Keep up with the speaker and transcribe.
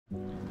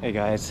Hey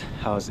guys,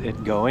 how's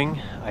it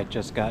going? I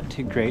just got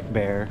to Great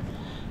Bear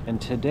and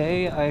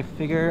today I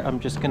figure I'm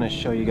just gonna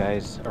show you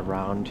guys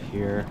around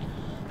here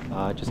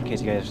just in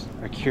case you guys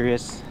are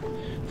curious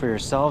for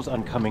yourselves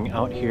on coming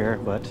out here.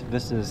 But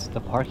this is the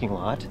parking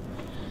lot,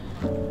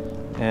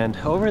 and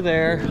over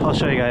there I'll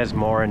show you guys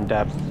more in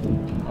depth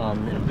in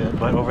a bit,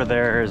 but over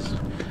there is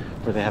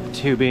where they have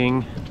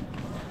tubing.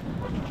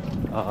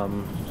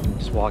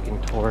 Just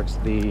walking towards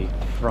the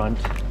front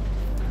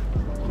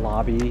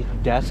lobby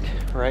desk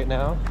right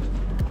now.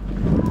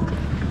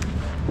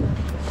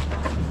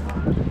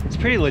 It's a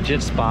pretty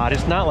legit spot.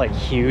 It's not like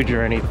huge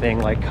or anything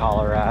like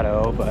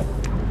Colorado, but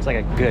it's like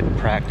a good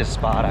practice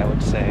spot, I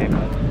would say.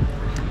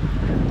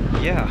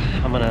 But yeah,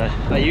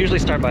 I usually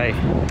start by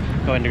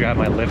going to grab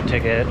my lift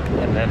ticket,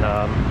 and then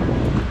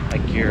I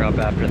gear up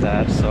after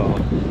that. So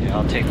yeah,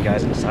 I'll take you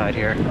guys inside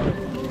here.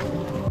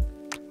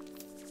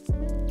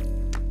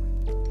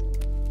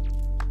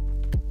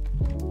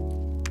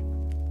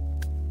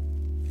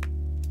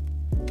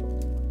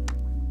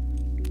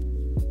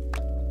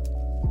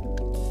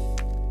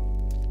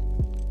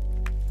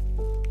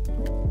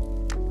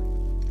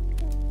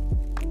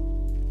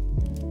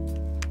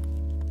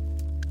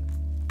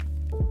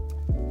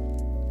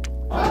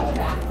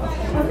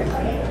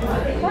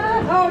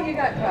 Oh, you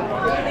got trouble.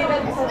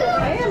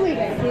 I am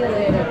leaving. See you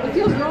later. It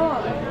feels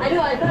wrong. I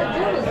know. I thought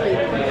Jill was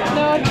leaving.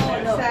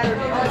 No,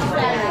 Saturday. Oh,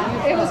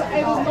 Saturday. It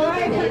was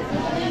mine. It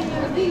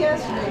was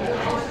yesterday.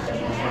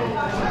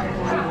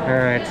 All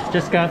right,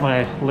 just got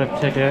my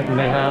lift ticket, and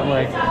they have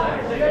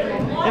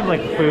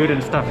like food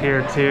and stuff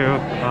here too,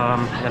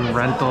 and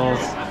rentals.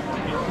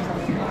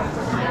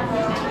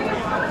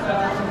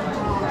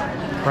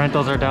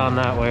 Rentals are down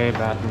that way,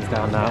 bathrooms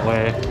down that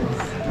way.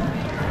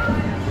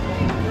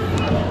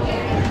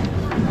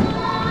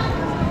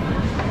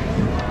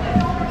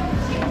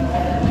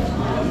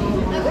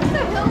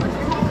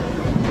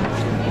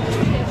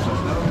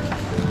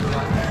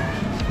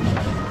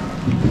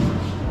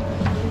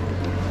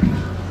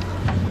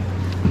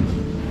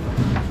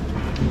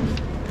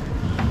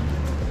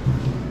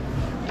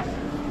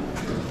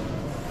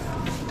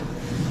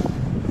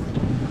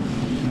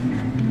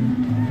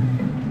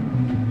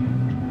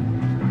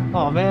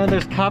 Oh man,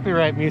 there's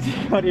copyright music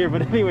out here,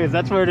 but anyways,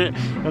 that's where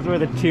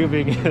the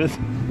tubing is.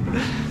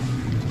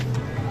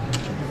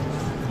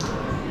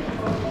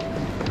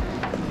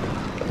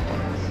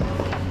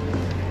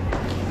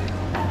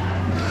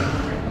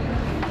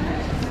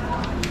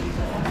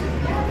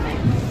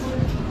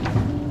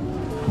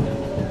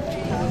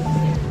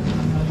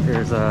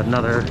 Here's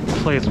another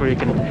place where you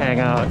can hang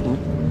out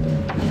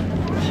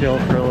and chill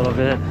for a little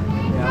bit,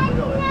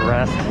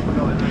 rest.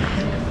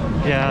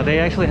 Yeah, they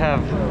actually have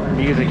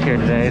music here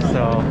today,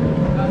 so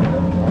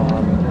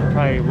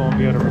probably won't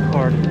be able to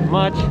record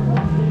much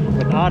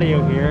with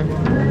audio here.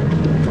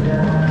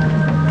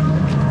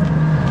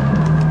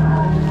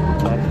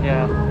 But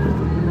yeah,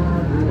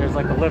 there's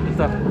like a lift and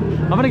stuff.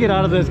 I'm gonna get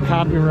out of this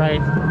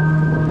copyright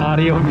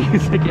audio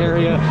music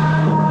area,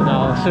 and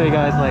I'll show you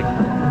guys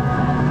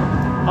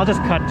I'll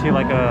just cut to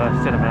like a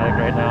cinematic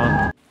right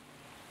now.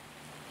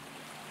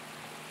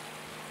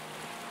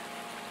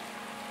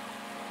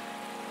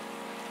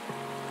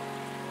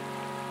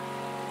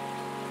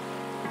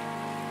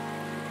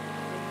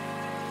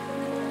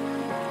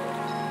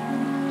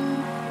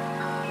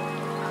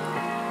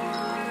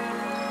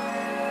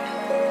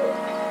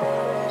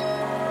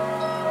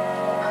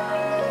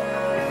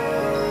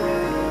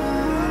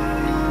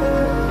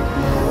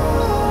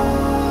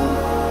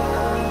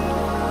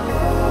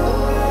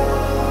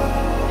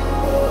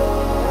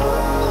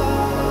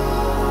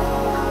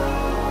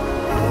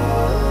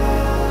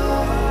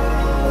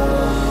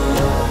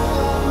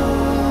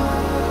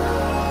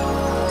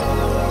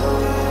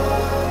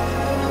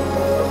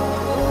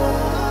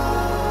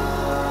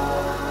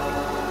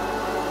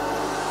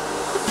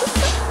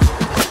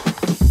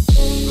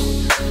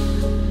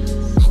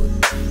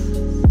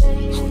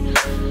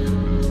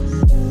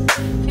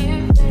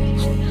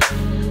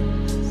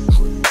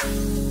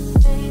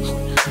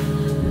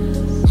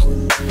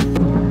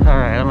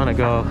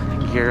 Go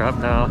gear up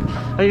now.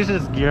 I usually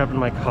just gear up in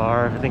my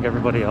car. I think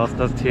everybody else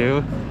does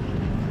too,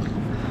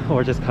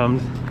 or just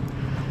comes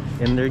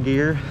in their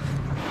gear.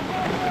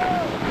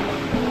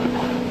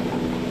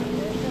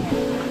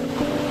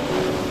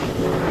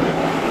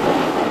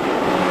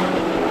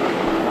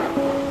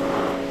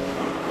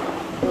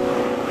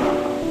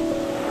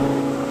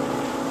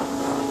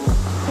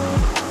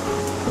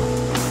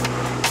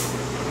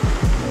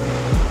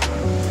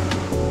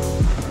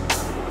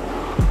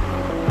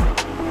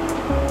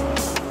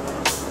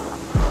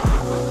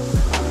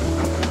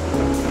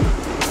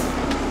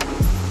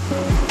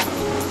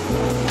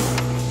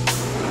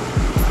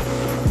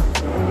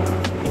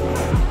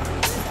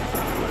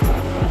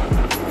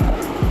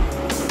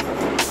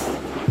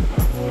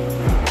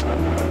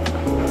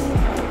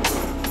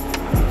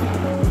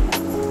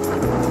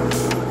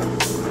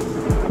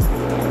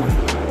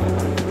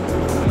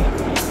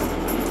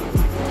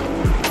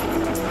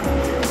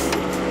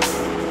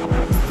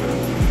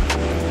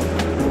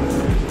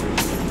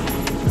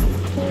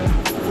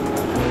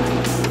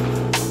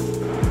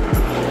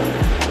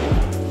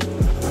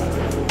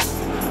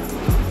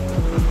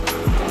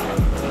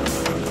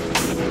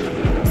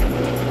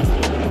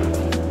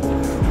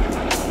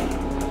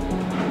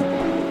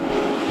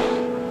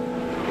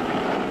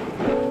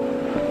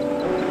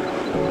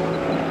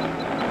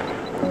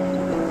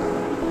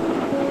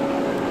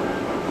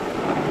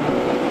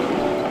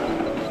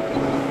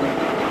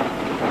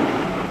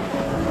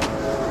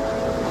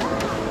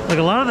 Like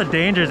a lot of the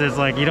dangers is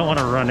like you don't want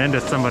to run into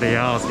somebody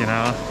else, you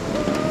know?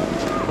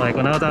 Like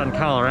when I was out in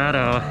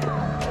Colorado,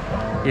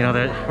 you know,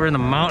 we're in the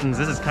mountains.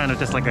 This is kind of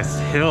just like a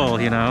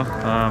hill, you know?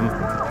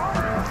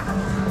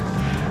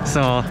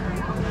 So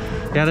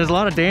yeah, there's a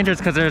lot of dangers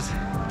because there's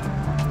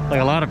like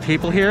a lot of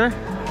people here.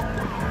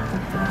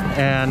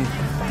 And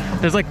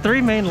there's like 3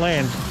 main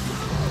lanes.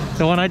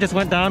 The one I just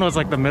went down was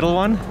like the middle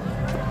one.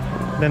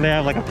 Then they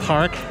have like a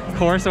park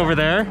course over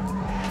there.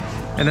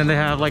 And then they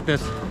have like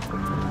this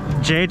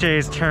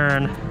JJ's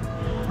turn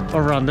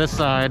over on this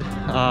side.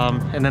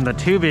 And then the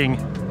tubing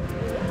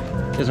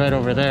is right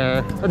over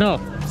there. Oh, no,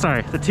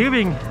 sorry, the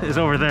tubing is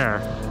over there.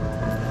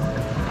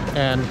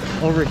 And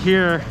over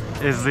here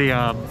is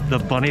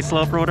the bunny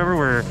slope or whatever,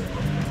 where,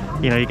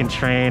 you know, you can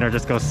train or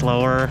just go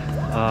slower.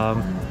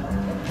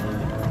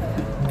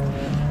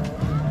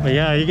 But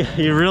yeah,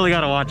 you really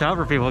got to watch out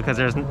for people because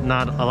there's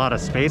not a lot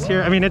of space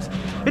here. I mean, it's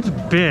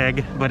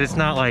big, but it's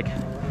not like,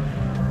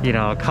 you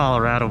know,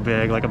 Colorado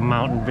big, like a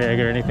mountain big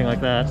or anything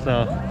like that.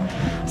 So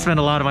I spend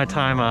a lot of my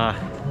time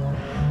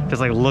just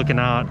like looking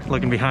out,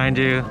 looking behind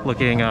you,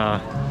 looking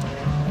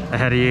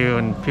ahead of you,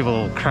 and people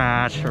will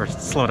crash or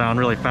slow down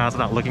really fast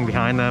without looking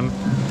behind them.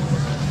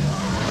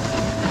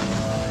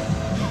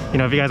 You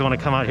know, if you guys want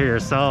to come out here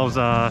yourselves,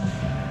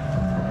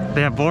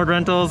 they have board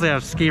rentals, they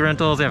have ski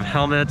rentals, they have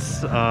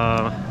helmets,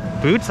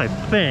 boots, I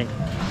think.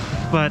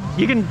 But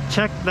you can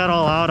check that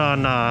all out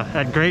on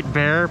at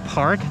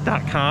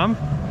greatbearpark.com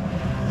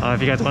if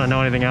you guys want to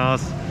know anything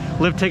else.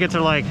 Lift tickets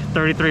are like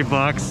 33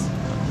 bucks.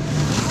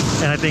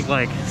 And I think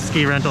like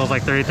ski rentals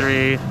like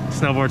 33,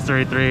 snowboards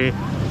 33.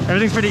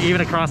 Everything's pretty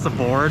even across the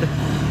board.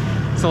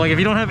 So like if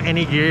you don't have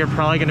any gear, you're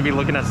probably going to be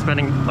looking at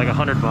spending like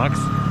 100 bucks.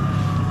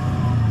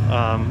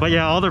 But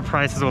yeah, all their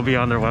prices will be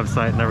on their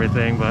website and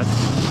everything, but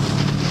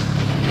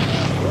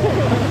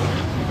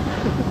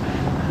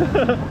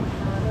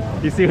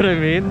you see what I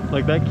mean?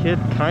 Like that kid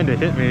kind of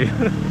hit me.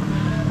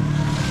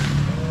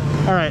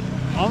 All right,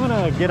 I'm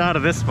gonna get out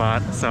of this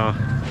spot. So, all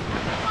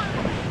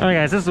right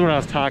guys, this is what I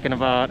was talking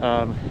about.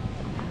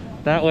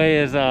 That way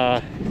is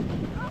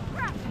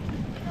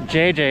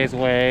JJ's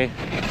way,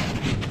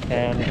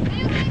 and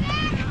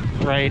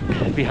right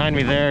behind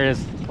me there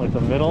is like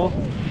the middle.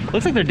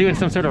 Looks like they're doing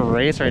some sort of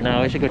race right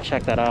now. We should go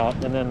check that out.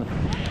 And then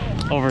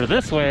over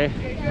this way,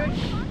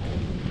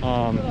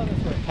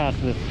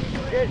 past this,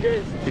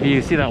 if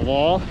you see that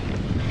wall,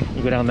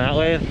 you go down that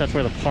way, that's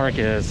where the park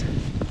is.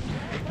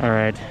 All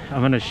right,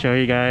 I'm gonna show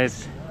you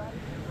guys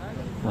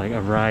like a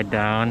ride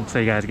down so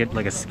you guys get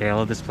like a scale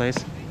of this place.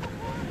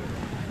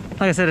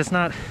 Like I said, it's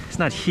not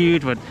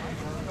huge, but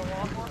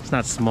it's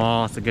not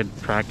small. It's a good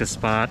practice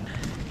spot.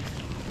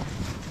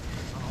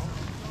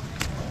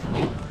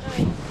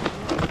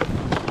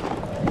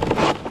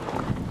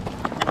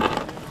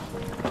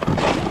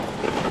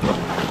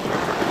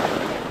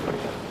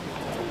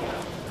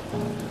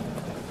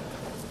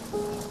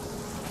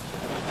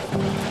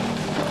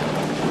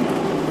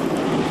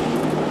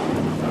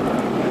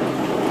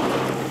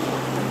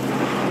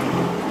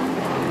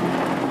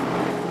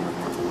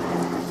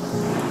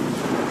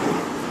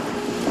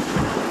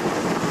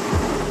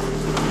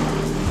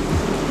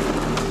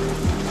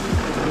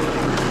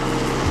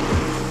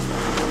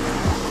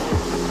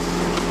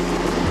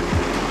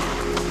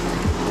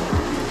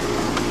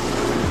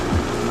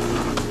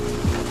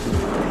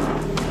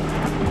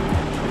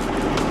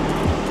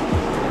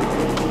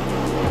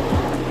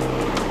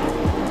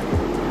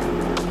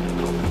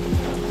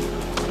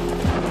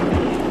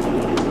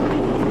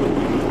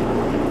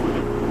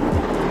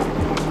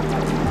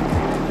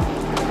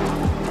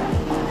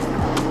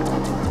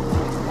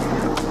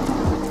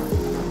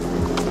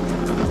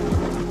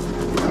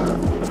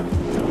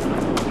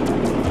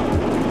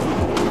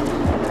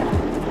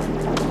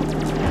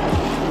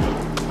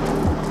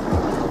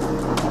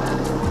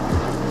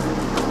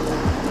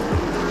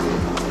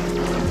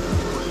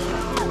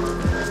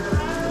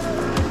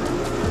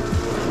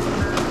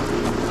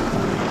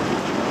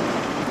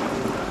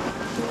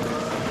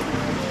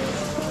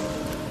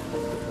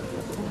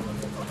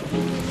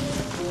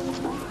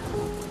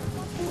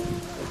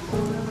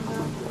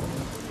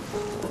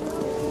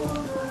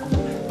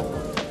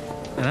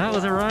 And that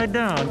was a ride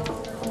down.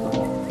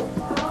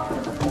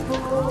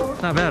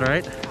 Not bad,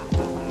 right?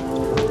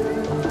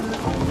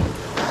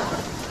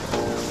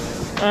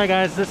 All right,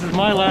 guys, this is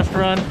my last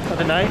run of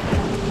the night,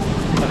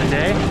 of the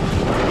day.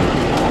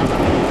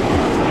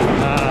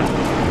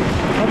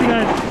 Hope you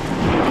guys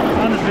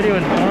found this video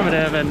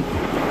informative and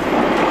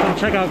come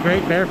check out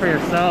Great Bear for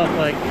yourself.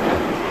 Like,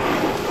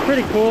 it's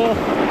pretty cool.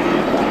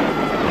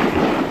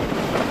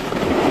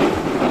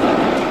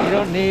 You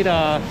don't need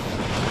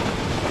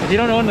if you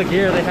don't own the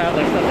gear, they have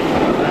like stuff that you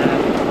can buy.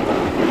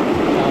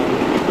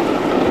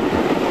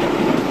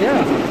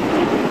 Yeah,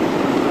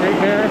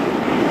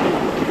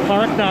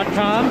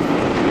 greatbearpark.com.